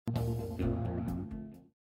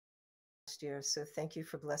last year. So thank you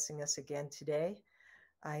for blessing us again today.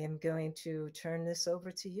 I am going to turn this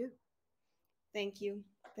over to you. Thank you.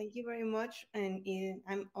 Thank you very much. And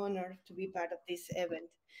I'm honored to be part of this event.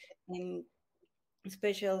 And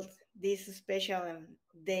special this special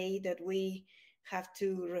day that we have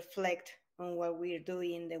to reflect on what we're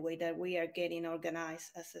doing, the way that we are getting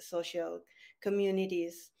organized as a social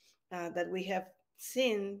communities, that we have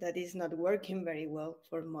seen that is not working very well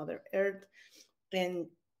for Mother Earth. And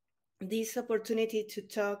this opportunity to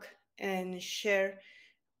talk and share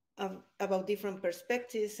about different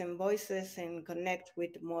perspectives and voices and connect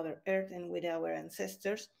with Mother Earth and with our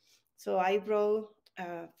ancestors. So I wrote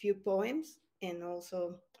a few poems, and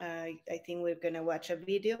also I think we're going to watch a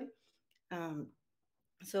video. Um,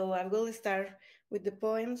 so I will start with the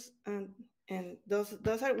poems, and those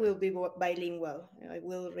are will be bilingual. I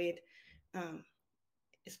will read um,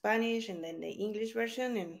 Spanish and then the English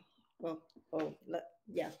version, and well, oh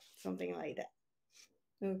yeah, something like that.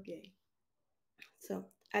 Okay.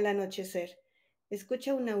 So, al anochecer,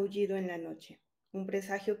 escucha un aullido en la noche, un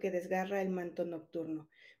presagio que desgarra el manto nocturno,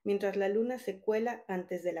 mientras la luna se cuela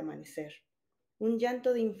antes del amanecer. Un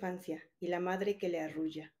llanto de infancia y la madre que le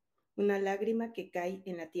arrulla, una lágrima que cae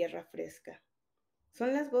en la tierra fresca.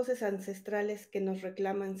 Son las voces ancestrales que nos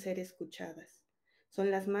reclaman ser escuchadas. Son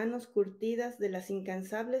las manos curtidas de las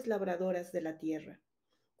incansables labradoras de la tierra,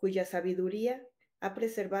 cuya sabiduría ha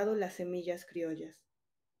preservado las semillas criollas.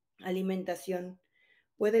 Alimentación.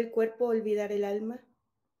 ¿Puede el cuerpo olvidar el alma?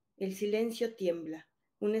 El silencio tiembla.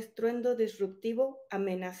 Un estruendo disruptivo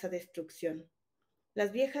amenaza destrucción.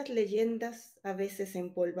 Las viejas leyendas, a veces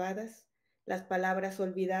empolvadas, las palabras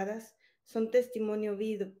olvidadas, son testimonio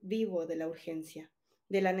vivo de la urgencia,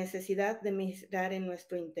 de la necesidad de mirar en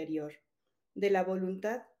nuestro interior, de la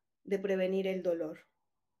voluntad de prevenir el dolor.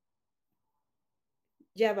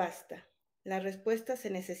 Ya basta. La respuesta se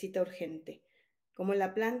necesita urgente, como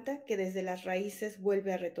la planta que desde las raíces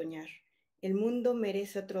vuelve a retoñar. El mundo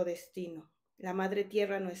merece otro destino. La madre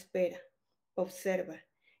tierra no espera, observa.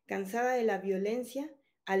 Cansada de la violencia,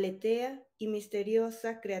 aletea y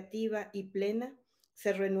misteriosa, creativa y plena,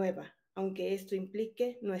 se renueva, aunque esto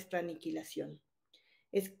implique nuestra aniquilación.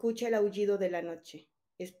 Escucha el aullido de la noche,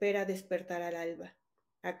 espera despertar al alba.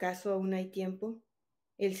 ¿Acaso aún hay tiempo?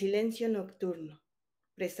 El silencio nocturno,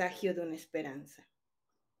 presagio de una esperanza.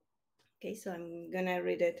 Okay, so I'm gonna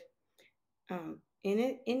read it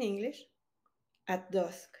in English. At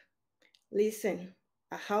dusk, listen,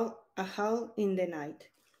 a howl in the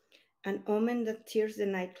night, an omen that tears the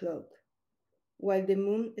night cloak, while the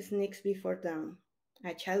moon sneaks before dawn.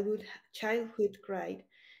 A childhood cried,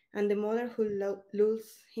 and the mother who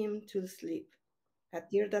lulls him to sleep, a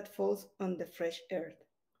tear that falls on the fresh earth.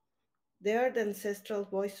 They are the ancestral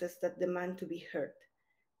voices that demand to be heard.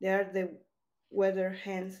 They are the weathered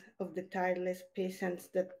hands of the tireless peasants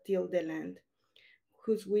that till the land,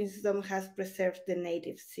 whose wisdom has preserved the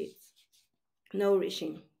native seeds.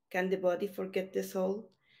 Nourishing, can the body forget the soul?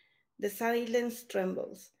 The silence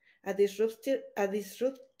trembles. A disruptive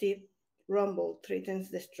rumble threatens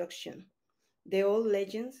destruction. The old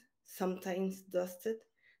legends, sometimes dusted,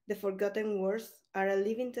 the forgotten words, are a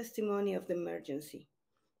living testimony of the emergency,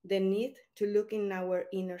 the need to look in our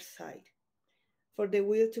inner side, for the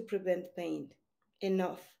will to prevent pain.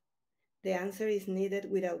 Enough. The answer is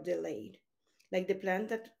needed without delay. Like the plant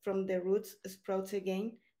that from the roots sprouts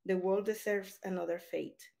again, the world deserves another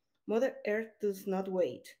fate. Mother Earth does not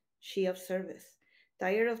wait. She observes.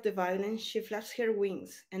 Tired of the violence, she flaps her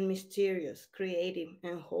wings, and mysterious, creative,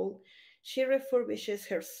 and whole, she refurbishes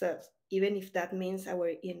herself, even if that means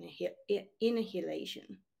our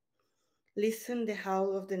annihilation. Listen the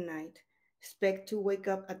howl of the night. Expect to wake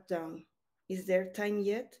up at dawn. Is there time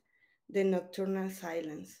yet? The nocturnal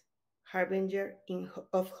silence, harbinger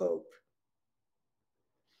of hope.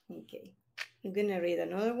 Okay, I'm gonna read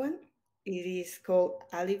another one. It is called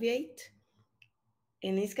Alleviate,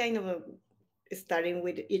 and it's kind of starting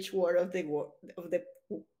with each word of the word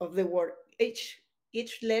of the word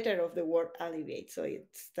each letter of the word alleviate. So it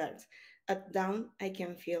starts at dawn. I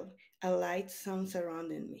can feel a light sound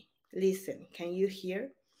surrounding me. Listen, can you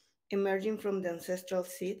hear? Emerging from the ancestral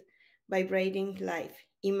seed, vibrating life.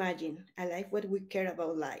 Imagine a life what we care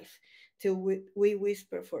about life, till we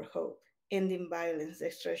whisper for hope, ending violence,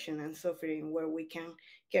 destruction, and suffering where we can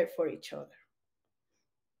care for each other.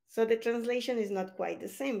 So the translation is not quite the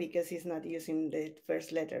same because he's not using the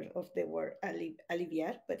first letter of the word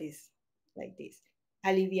aliviar, but it's like this.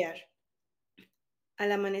 Aliviar.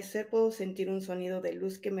 Al amanecer puedo sentir un sonido de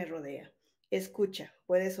luz que me rodea. Escucha,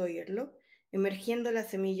 ¿puedes oírlo? Emergiendo la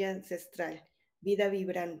semilla ancestral, vida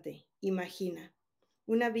vibrante, imagina.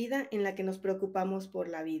 Una vida en la que nos preocupamos por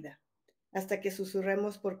la vida. hasta que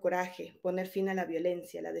susurremos por coraje, poner fin a la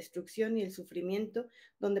violencia, la destrucción y el sufrimiento,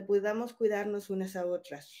 donde podamos cuidarnos unas a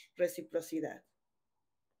otras, reciprocidad.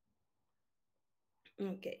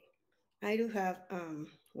 Okay, I do have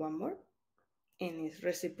one more, and it's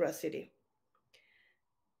reciprocity.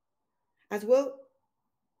 As well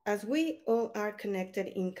as we all are connected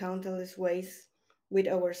in countless ways with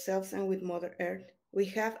ourselves and with Mother Earth, we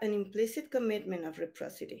have an implicit commitment of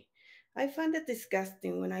reciprocity. I find it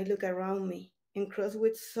disgusting when I look around me and cross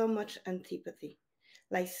with so much antipathy,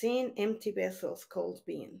 like seeing empty vessels cold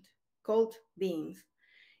beings.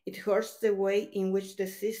 It hurts the way in which the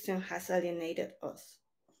system has alienated us,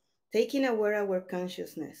 taking away our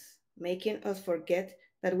consciousness, making us forget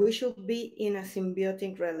that we should be in a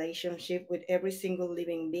symbiotic relationship with every single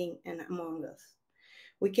living being and among us.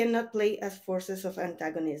 We cannot play as forces of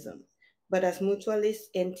antagonism, but as mutualist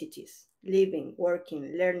entities, living,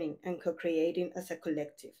 working, learning, and co creating as a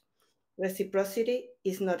collective. Reciprocity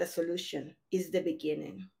is not a solution, it's the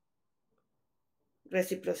beginning.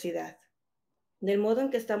 Reciprocidad. Del modo en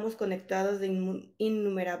que estamos conectados de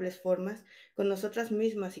innumerables formas con nosotras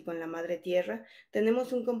mismas y con la Madre Tierra,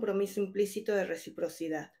 tenemos un compromiso implícito de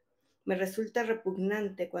reciprocidad. Me resulta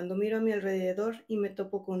repugnante cuando miro a mi alrededor y me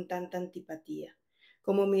topo con tanta antipatía,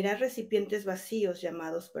 como mirar recipientes vacíos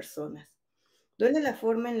llamados personas. Duele la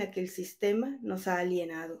forma en la que el sistema nos ha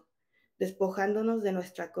alienado, despojándonos de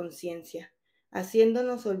nuestra conciencia,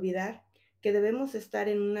 haciéndonos olvidar que debemos estar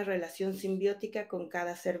en una relación simbiótica con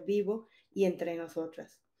cada ser vivo y entre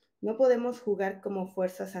nosotras. No podemos jugar como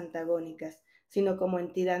fuerzas antagónicas, sino como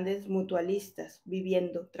entidades mutualistas,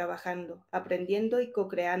 viviendo, trabajando, aprendiendo y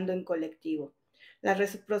co-creando en colectivo. La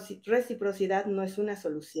reciprocidad no es una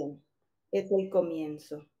solución, es el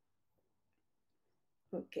comienzo.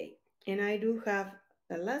 Okay, and I do have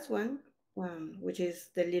the last one, which is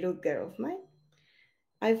the little girl of mine.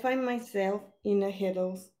 I find myself in a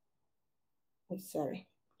heedless, I'm sorry.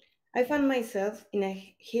 I find myself in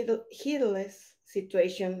a heedless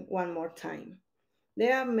situation one more time.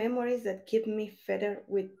 There are memories that keep me fettered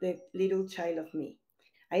with the little child of me.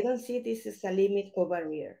 I don't see this as a limit or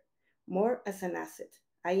barrier, more as an asset.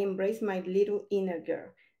 I embrace my little inner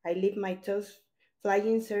girl. I leave my toes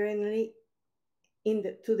flying serenely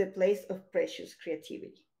to the place of precious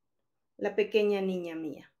creativity. La pequeña niña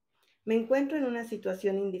mía. Me encuentro en una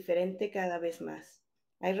situación indiferente cada vez más.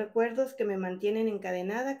 Hay recuerdos que me mantienen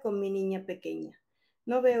encadenada con mi niña pequeña.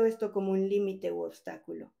 No veo esto como un límite u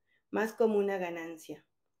obstáculo, más como una ganancia.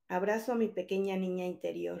 Abrazo a mi pequeña niña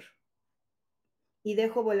interior y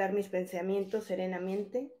dejo volar mis pensamientos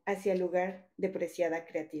serenamente hacia el lugar de preciada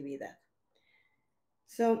creatividad.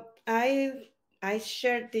 So I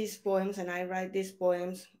share these poems and I write these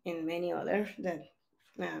poems and many others that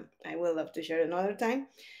I will love to share another time,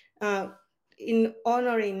 uh, in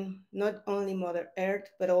honoring not only Mother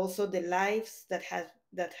Earth but also the lives that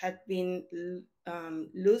had been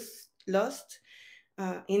lost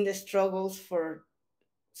in the struggles for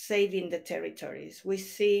saving the territories.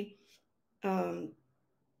 Um,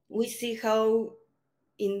 we see how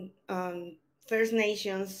in First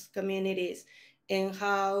Nations communities and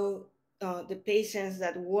how the patients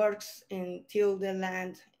that works and till the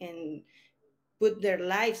land and put their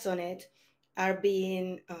lives on it are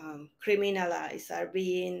being criminalized, are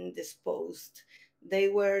being disposed. They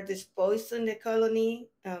were disposed in the colony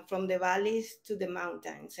from the valleys to the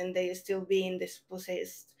mountains, and they are still being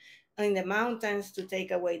dispossessed in the mountains to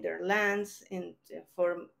take away their lands and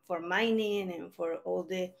for mining and for all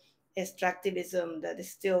the extractivism that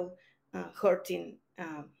is still hurting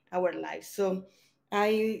our lives. So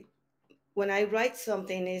I, when I write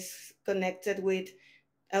something, is connected with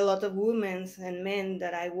a lot of women and men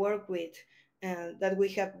that I work with, that we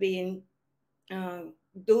have been uh,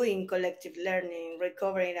 doing collective learning,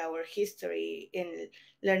 recovering our history, and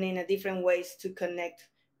learning a different ways to connect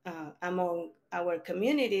among our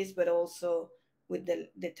communities, but also with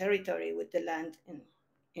the territory, with the land.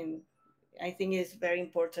 And I think it's very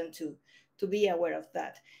important to be aware of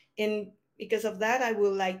that. And because of that, I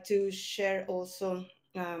would like to share also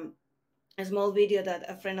a small video that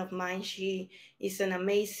a friend of mine, she is an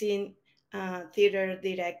amazing theater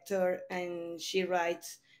director, and she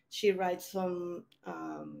writes some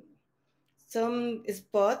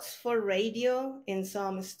spots for radio and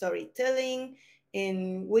some storytelling,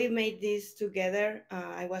 and we made this together.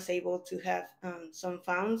 I was able to have some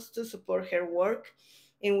funds to support her work,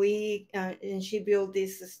 and she built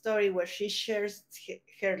this story where she shares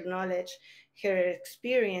her knowledge, her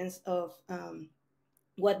experience of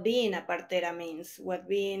what being a partera means, what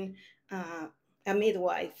being a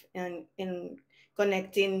midwife, and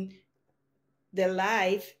connecting the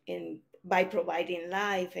life and by providing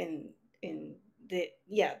life and and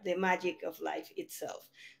the magic of life itself.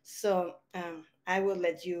 So I will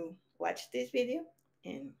let you watch this video,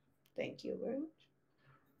 and thank you very much.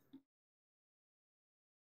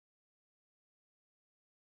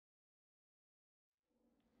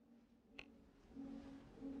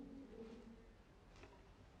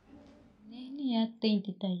 Nehni ya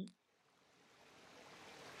teintitai.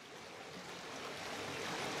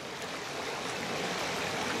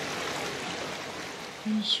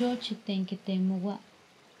 Nishochi tenkitemowa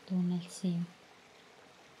tonalsim.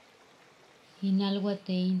 Inalwa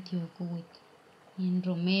te intiokuwit. In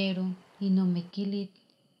romero, inomekilit,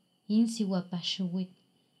 insiwapashuwit,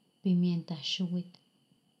 pimienta shuwit.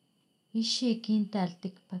 Ishekin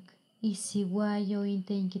taltikpak. Isiwayo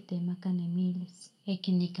intenkitemakanemilis.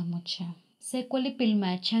 Ekinika mocha. Se kuali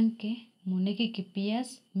pilmachanke, moneki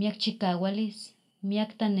kipias, miak chikawalis,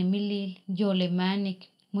 miak tanemilil, yolemanik,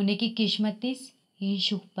 moneki kishmatis,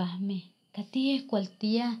 inshukpahme. Katih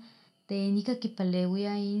kualtia, te nika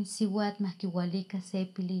kipalewia in siwat mahkiwalika se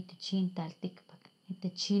pili itechin taltikpak.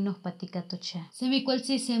 Itechino patika tocha. Semi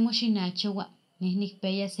kualsi semo shinachawa.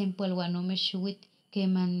 Nihnikpeya sempuelwanome shuwit,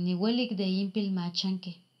 keman niwelik de in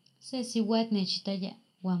pilmachanke. Se siwat nechitaya,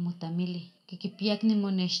 wamotamili, kikipiak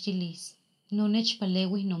nimonextilis. No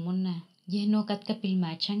nechpalewih nomona, yeh no katka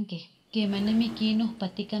pilmachanke. Kemanemi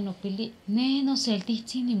kinohpatika nopili, ne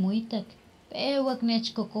noseltihtzi nimuitak. Pewak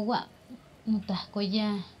nechkokowa,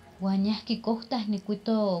 notahkoya, wan yah kikohtah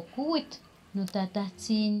nikuito kuwit.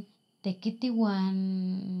 Notatahtzin tekiti wan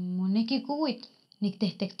moneki kuwit.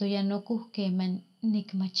 Niktehtektoya nokuh keman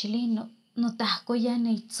nikmachili notahkoya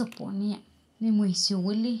neitzoponia.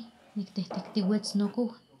 Nimuisiowili, niktehtektiwetz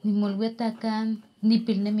nokuh, nimolwia takan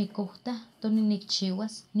nipilnemi kohtah, toni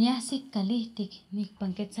nikchiwas. Niahsik kalihtik,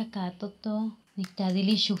 nikpanketza katoto,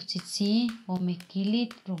 niktadili xuhtzitzin,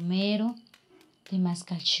 omekilit, romero,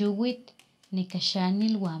 temaskalxiuwit,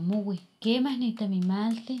 nikaxanil wan mowih. Kemah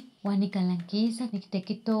nitamimalti, wan nikalankisak,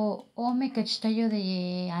 niktekito ome kachtayo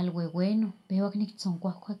de alweweno, pewak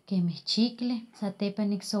niktzonkuahkuak kemih chicle, satepan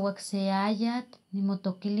niksowak se ayatl,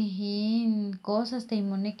 nimotokilih in cosas tlen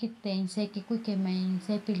moneki tlen se kikui keman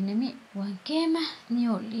se pilnemi, wan kemah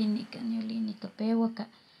niolinika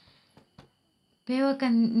pewaka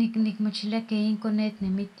nikmachilia ke in konet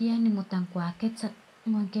nemitiah nimotankuaketza,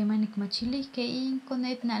 wan keman nikmachilih ke in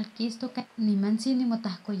konet nalkistoka, nimantzin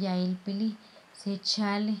nimotahkoyailpilih se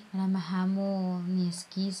chali para mahamo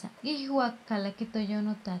nieskisa. Ihkuak kalakitoyo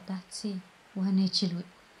notatahtzin, wan nechilui,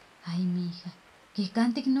 ay mija, keh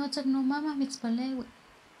kan tiknotzak nomama mitzpalewi.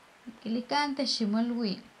 Nikili kan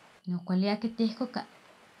techximolui, nokuali aki tehkoka.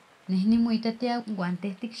 Neh nimoitatia wan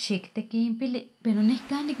teh tikxikteki in pili, pero neh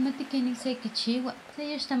kan nikmati kenin se kichiwa.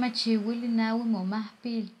 Se yochtamachiwili naui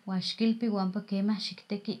momahpil, wan xikilpi wan ompa kemah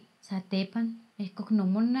xikteki. Satepan ihkok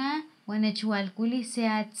nomona, wan nechwalkuilih se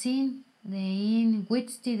atzin de in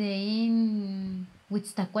witzti, de in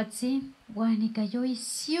witztakuatzin, wan nikayo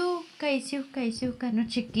isiuhka,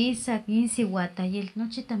 nochi kisak, in siwatayil,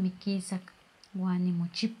 nochi tamikisak. Wan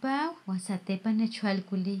nimochipaw, wan satepan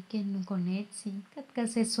nechwalkuilihkeh nokonetzin, katka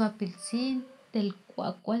se soapiltzin,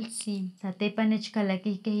 telkuakualtzin. Satepan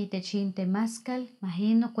nechkalakihkeh itech in temaskal,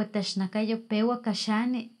 mahin nokuetaxnakayo pewak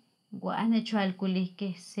axani, wan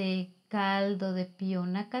nechwalkuilihkeh se caldo de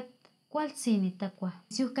pionakatl, kualtzin nitakuah.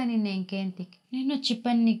 Isiuhka ninenkentik. Neh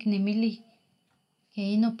nochipa niknemilih ke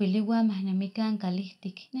in nopiliwan mahnemikan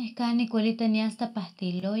kalihtik. Neh kan nikuelita nias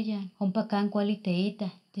tapahtiloyan, ompa kan kuali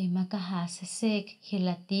teitah, temakah asesek,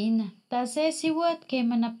 gelatina. Ta se siwatl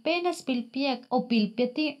keman apenas pilpiak o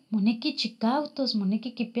pilpiati, moneki chikawtos,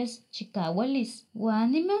 moneki kipias chikawalis.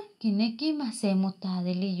 Wan nima kineki mah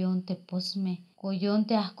semotadili yon teposmeh o yon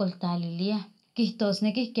teahkoltaliliah.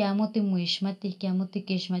 Kihtosneki ke amo timoixmatih, ke amo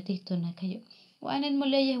tikixmatih tonakayo. Wan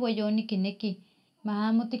nimolia yehua yonikineki. Ma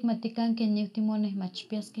amo tikmatikan keniuh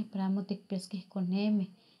timonehmachpiaskeh para amo tikpiaskeh konemeh.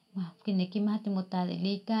 Mah kineki mah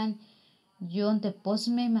timotadilikan yon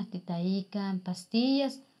teposmeh, mah titaikan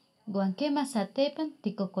pastillas, wan kemah satepan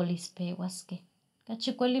tikokolispeuaskeh.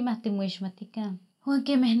 Kachi kuali mah timoixmatikan. Wan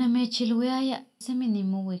kemeh namechilwiaya, semi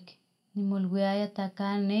nimowik, nimolwiaya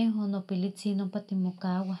takan neh o nopilitzin ompa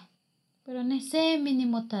timokawah. Pero neh semi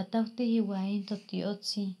nimotatawtih iwa in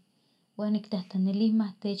totiotzin, wan niktahtanilih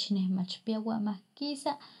mah technehmachpia wan mah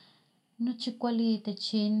kisa nochi kuali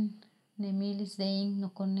itech in nemilis de in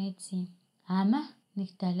nokonetzin. Amah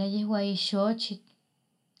niktalia yehua ixochitl,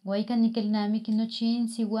 wan ika nikilnamiki nochi in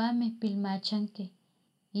siwameh pilmachankeh.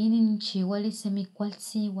 In inchiwalis semi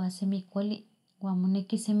kualtzin wan semi kuali, wan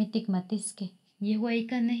moneki semi tikmatiskeh. Yehua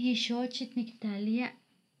ika neh ixochitl niktalia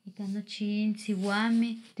ika nochi in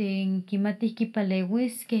siwameh tlen kimatih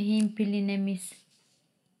kipalewiskeh in pili nemis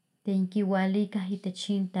Tenkiwali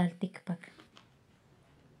kahitachin taltikpak.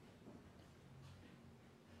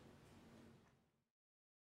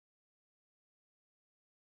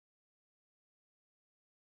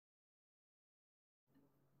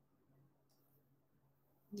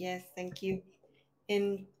 Yes, thank you.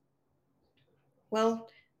 And well,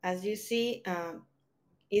 as you see,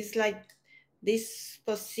 it's like this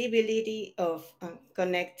possibility of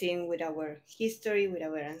connecting with our history, with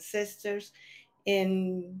our ancestors,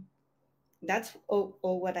 and that's all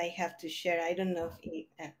what I have to share. I don't know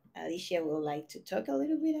if Alicia would like to talk a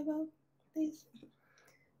little bit about this.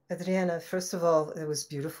 Adriana, first of all, it was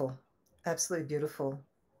beautiful, absolutely beautiful.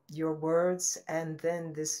 Your words and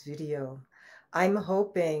then this video. I'm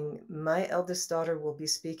hoping my eldest daughter will be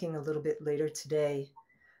speaking a little bit later today.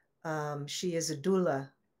 She is a doula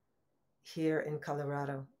here in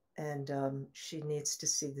Colorado, and she needs to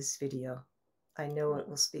see this video. I know it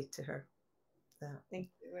will speak to her. Yeah. Thank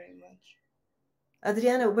you very much.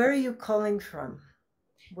 Adriana, where are you calling from?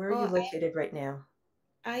 Where are you Oh, located right now?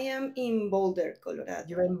 I am in Boulder, Colorado.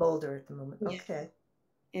 You're in Boulder at the moment. Yes. Okay.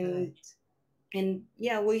 And Right. and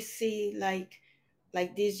yeah, we see like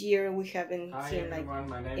this year we haven't Hi seen like everyone,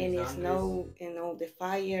 my name any is Andres. snow and all the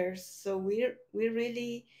fires. So we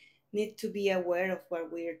really need to be aware of what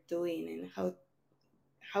we're doing and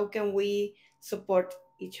how can we support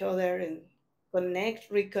each other and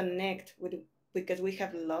reconnect with, because we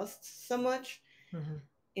have lost so much. Mm-hmm.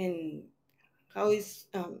 And how is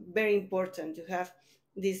very important to have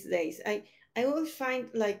these days. I always find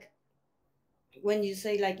like when you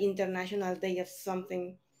say like International Day of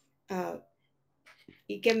something, uh,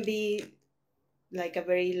 it can be like a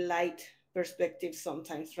very light perspective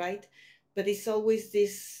sometimes, right? But it's always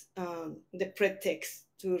this the pretext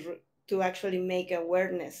to actually make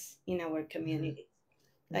awareness in our Mm-hmm. community,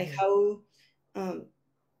 like Mm-hmm. how um,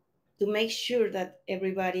 to make sure that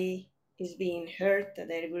everybody is being heard,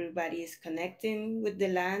 that everybody is connecting with the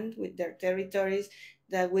land, with their territories.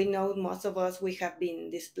 That we know most of us we have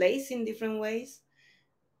been displaced in different ways,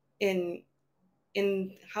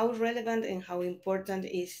 and how relevant and how important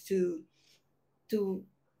is to to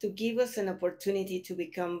give us an opportunity to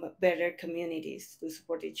become better communities, to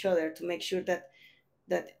support each other, to make sure that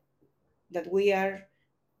that we are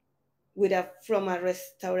with a from a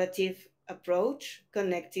restorative approach,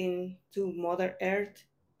 connecting to Mother Earth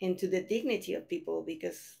and to the dignity of people.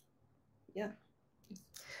 Because yeah,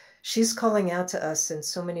 She's calling out to us in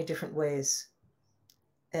so many different ways,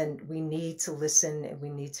 and we need to listen and we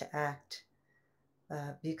need to act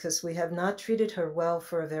because we have not treated her well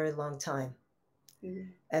for a very long time, mm-hmm.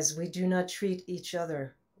 as we do not treat each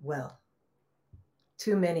other well.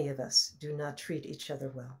 Too many of us do not treat each other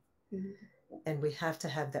well, and we have to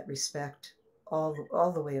have that respect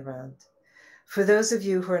all the way around. For those of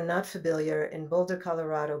you who are not familiar, in Boulder,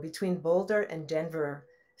 Colorado, between Boulder and Denver,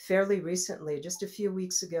 fairly recently, just a few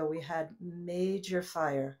weeks ago, we had major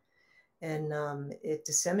fire, and it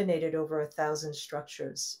disseminated over 1,000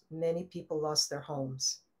 structures. Many people lost their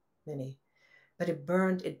homes, many, but it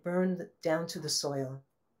burned down to the soil.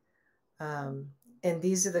 Um, and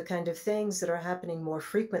these are the kind of things that are happening more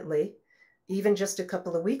frequently. Even just a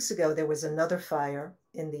couple of weeks ago, there was another fire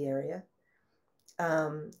in the area.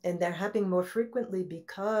 And they're happening more frequently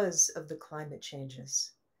because of the climate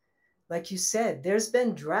changes. Like you said, there's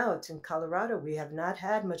been drought in Colorado. We have not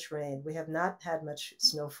had much rain. We have not had much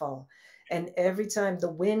snowfall. And every time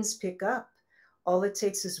the winds pick up, all it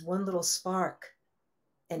takes is one little spark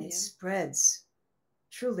and it Yeah. spreads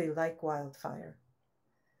truly like wildfire.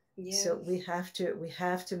 So Yes. we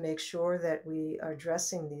have to make sure that we are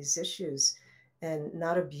addressing these issues and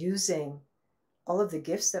not abusing all of the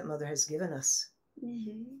gifts that Mother has given us,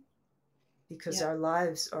 Mm-hmm. because Yeah. our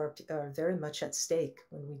lives are very much at stake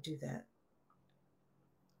when we do that.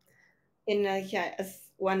 And yeah, as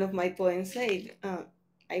one of my poems said,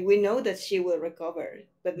 we know that she will recover,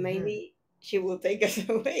 but Mm-hmm. maybe she will take us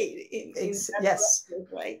away in that Yes, process,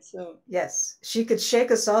 right? So yes. She could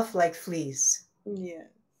shake us off like fleas. yeah.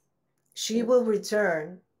 She will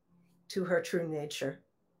return to her true nature,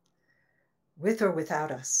 with or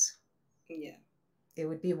without us. Yeah. It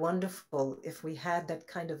would be wonderful if we had that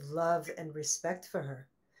kind of love and respect for her.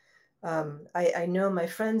 I know my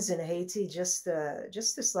friends in Haiti just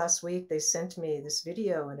this last week, they sent me this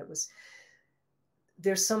video, and it was,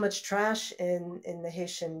 there's so much trash in the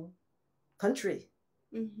Haitian country,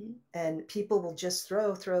 Mm-hmm. and people will just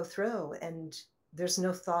throw, and there's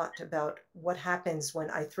no thought about what happens when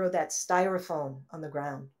I throw that styrofoam on the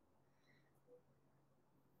ground.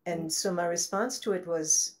 And so my response to it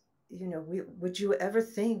was, would you ever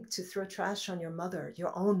think to throw trash on your mother,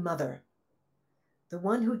 your own mother, the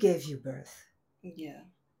one who gave you birth? Yeah.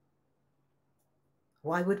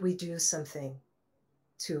 why would we do something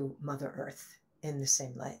to Mother Earth in the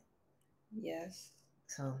same light? Yes.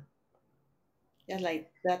 So, Yeah,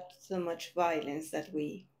 like that's so much violence that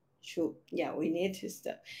we should, yeah, we need to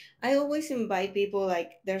stop. I always invite people,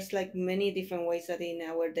 like there's like many different ways that in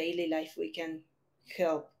our daily life we can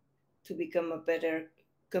help to become a better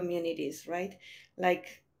communities, right?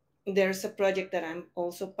 Like there's a project that I'm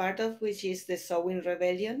also part of, which is the Sewing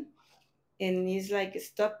Rebellion, and it's like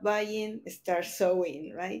stop buying, start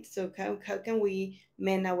sewing, right? So how can we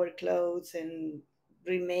mend our clothes and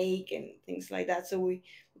remake and things like that? So we,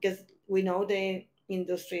 because we know the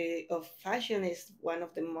industry of fashion is one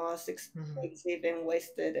of the most mhm, expensive and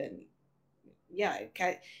wasted, and yeah,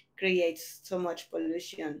 creates so much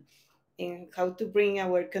pollution. And how to bring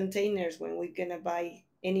our containers when we're gonna buy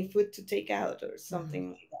any food to take out or mhm,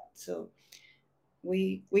 something like that. So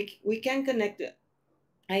we can connect.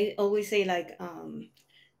 I always say like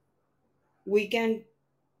we can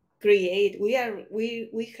create,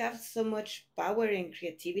 we have so much power and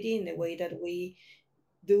creativity in the way that we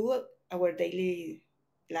do our daily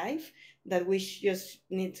life, that we just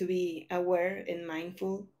need to be aware and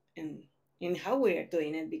mindful and in how we are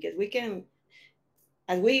doing it, because we can,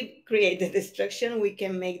 as we create the destruction, we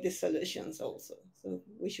can make the solutions also. So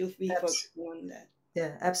we should be abs- focusing on that.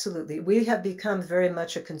 yeah, absolutely. We have become very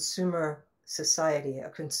much a consumer society, a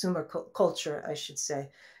consumer culture, I should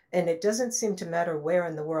say. And it doesn't seem to matter where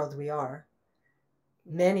in the world we are.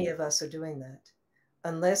 Yeah. Many of us are doing that.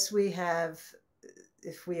 Unless we have,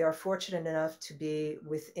 if we are fortunate enough to be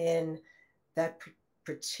within that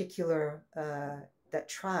particular, that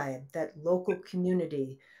tribe, that local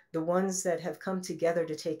community, the ones that have come together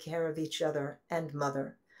to take care of each other and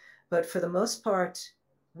mother. But for the most part,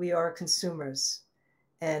 we are consumers.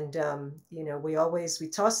 And we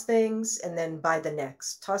toss things and then buy the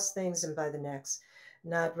next, toss things and buy the next,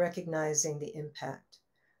 not recognizing the impact.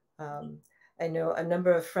 um, I know a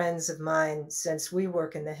number of friends of mine, since we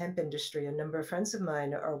work in the hemp industry, a number of friends of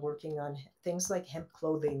mine are working on things like hemp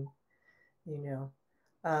clothing, you know,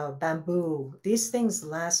 bamboo. These things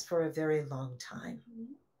last for a very long time,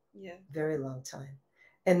 Mhm. Yeah. very long time.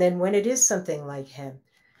 And then when it is something like hemp,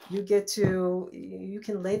 you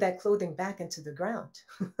can lay that clothing back into the ground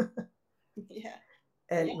Yeah.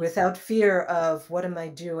 and Yeah. without fear of what am I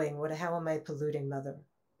doing? How am I polluting mother?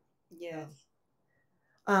 So, Yes.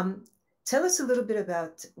 um, tell us a little bit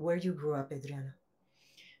about where you grew up, Adriana.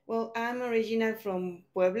 Well, I'm original from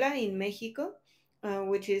Puebla in Mexico,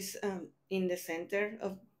 which is in the center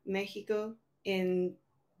of Mexico. And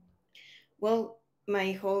well,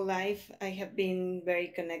 my whole life I have been very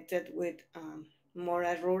connected with more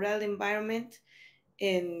a rural environment.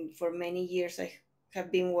 And for many years, I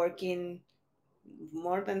have been working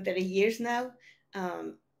more than 30 years now,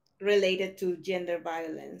 um, related to gender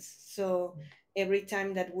violence. So every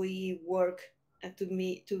time that we work to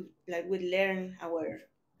me to like we learn our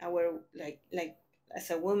like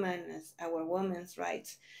as a woman, as our women's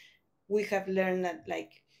rights, we have learned that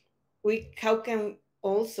like we how can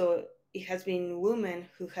also, it has been women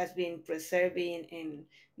who has been preserving and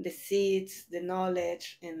the seeds, the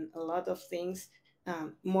knowledge, and a lot of things,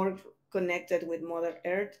 more connected with Mother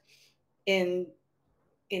Earth. and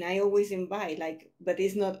and I always invite, like, but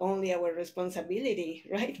it's not only our responsibility,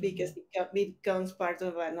 right? Because Mhm. it becomes part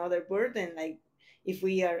of another burden, like if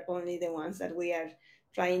we are only the ones that we are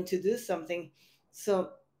trying to do something.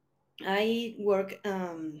 So I work,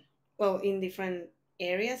 well, in different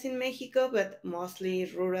areas in Mexico, but mostly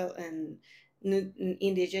rural and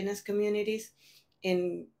indigenous communities.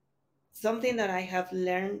 And something that I have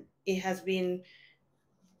learned, it has been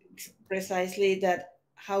precisely that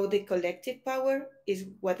how the collective power is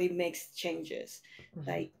what it makes changes. Mhm.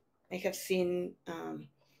 Like I have seen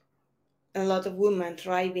a lot of women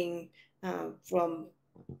thriving from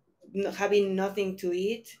having nothing to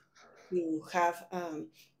eat to have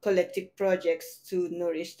collective projects to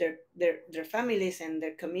nourish their families and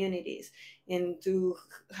their communities, and to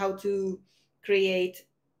how to create,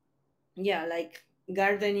 yeah, like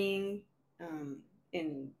gardening, um,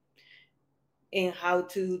 and and how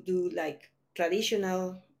to do like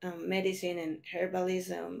traditional medicine and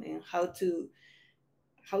herbalism, and how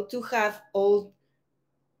to have all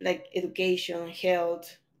like education,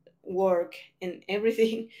 health, work, and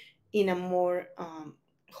everything in a more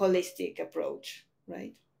holistic approach,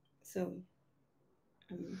 right? So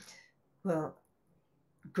um, Well,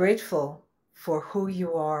 grateful for who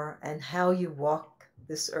you are and how you walk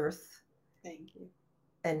this earth thank you.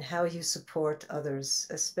 and how you support others,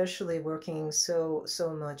 especially working so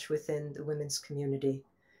much within the women's community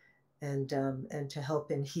and to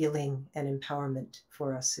help in healing and empowerment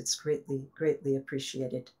for us. It's greatly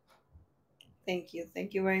appreciated. Thank you.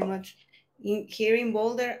 Thank you very much. Here in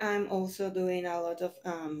Boulder, I'm also doing a lot of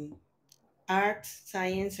art,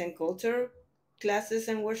 science, and culture classes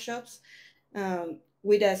and workshops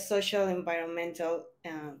with a social environmental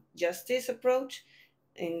justice approach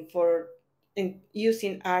and for in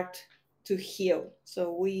using art to heal.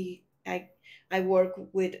 So I work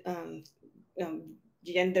with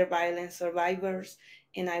gender violence survivors,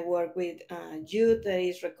 and I work with youth that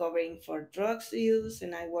is recovering for drugs use,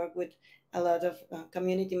 and I work with a lot of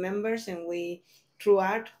community members, and we through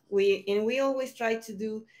art we always try to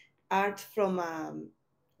do art from a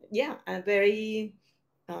very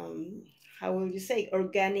um, how will you say,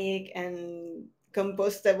 organic and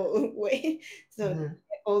compostable way. So Mhm.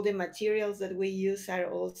 all the materials that we use are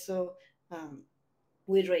also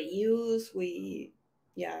we reuse.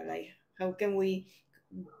 Like how can we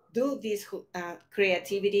do this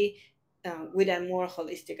creativity with a more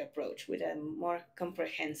holistic approach, with a more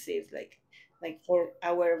comprehensive, like for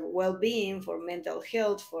our well-being, for mental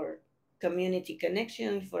health, for community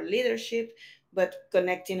connection, for leadership, but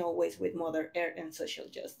connecting always with Mother Earth and social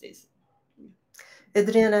justice.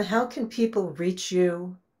 Adriana, how can people reach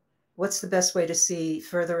you? What's the best way to see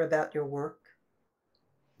further about your work?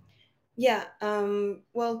 Yeah,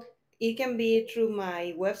 well, it can be through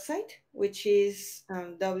my website, which is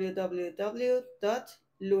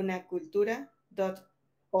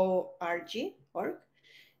www.lunacultura.org.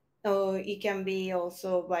 It can be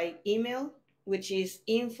also by email, which is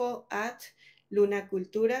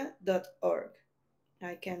info@lunacultura.org.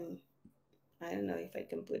 I can, I don't know if I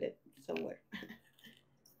can put it somewhere.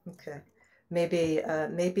 Okay.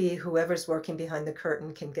 Maybe whoever's working behind the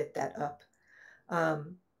curtain can get that up.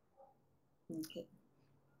 Um, Okay.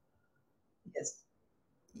 yes.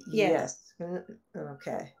 Yes. Yes.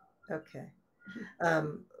 Okay. Okay.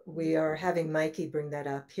 We are having Mikey bring that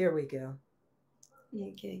up. Here we go.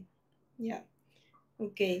 Okay. Yeah.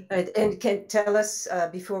 Okay. All right, and can tell us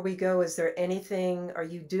before we go, is there anything, are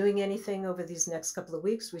you doing anything over these next couple of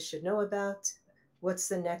weeks we should know about? What's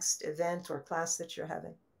the next event or class that you're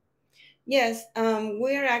having? Yes,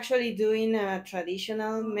 we're actually doing a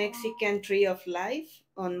traditional Mexican tree of life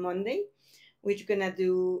on Monday. We're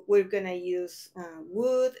gonna use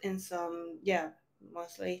wood and some, yeah,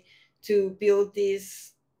 mostly to build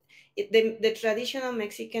this. The traditional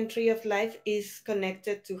Mexican tree of life is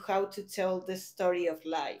connected to how to tell the story of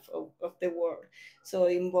life of the world. So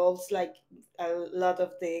it involves like a lot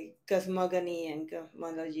of the cosmogony and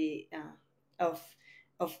cosmology of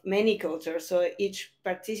many cultures. So each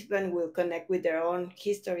participant will connect with their own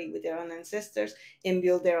history, with their own ancestors, and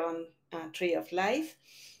build their own tree of life.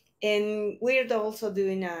 And we're also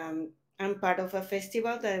doing I'm part of a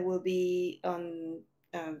festival that will be on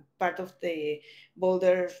part of the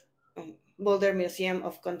Boulder Boulder Museum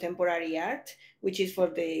of Contemporary Art, which is for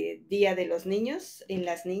the Dia de los Niños in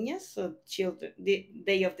Las Niñas, so children, the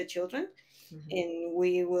Day of the Children. Mhm. And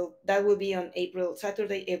that will be on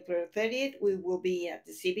Saturday, April 30th. We will be at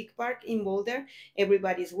the Civic Park in Boulder.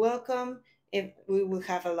 Everybody's welcome. And we will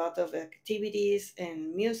have a lot of activities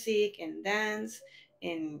and music and dance,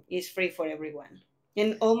 and it's free for everyone.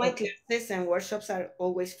 And all my Okay. classes and workshops are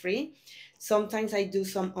always free. Sometimes I do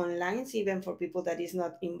some online, even for people that is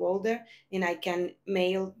not in Boulder, and I can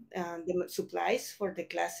mail the supplies for the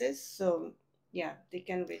classes. So yeah, they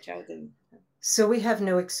can reach out and. So we have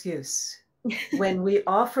no excuse. When we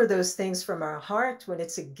offer those things from our heart, when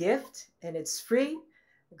it's a gift and it's free,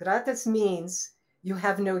 gratis means you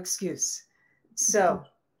have no excuse. So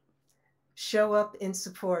show up in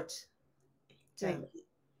support. Thank you.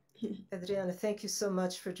 Adriana, thank you so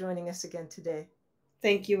much for joining us again today.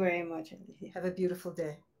 Thank you very much, Alicia. Have a beautiful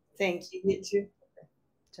day. Thank you. You too.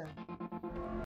 Ciao.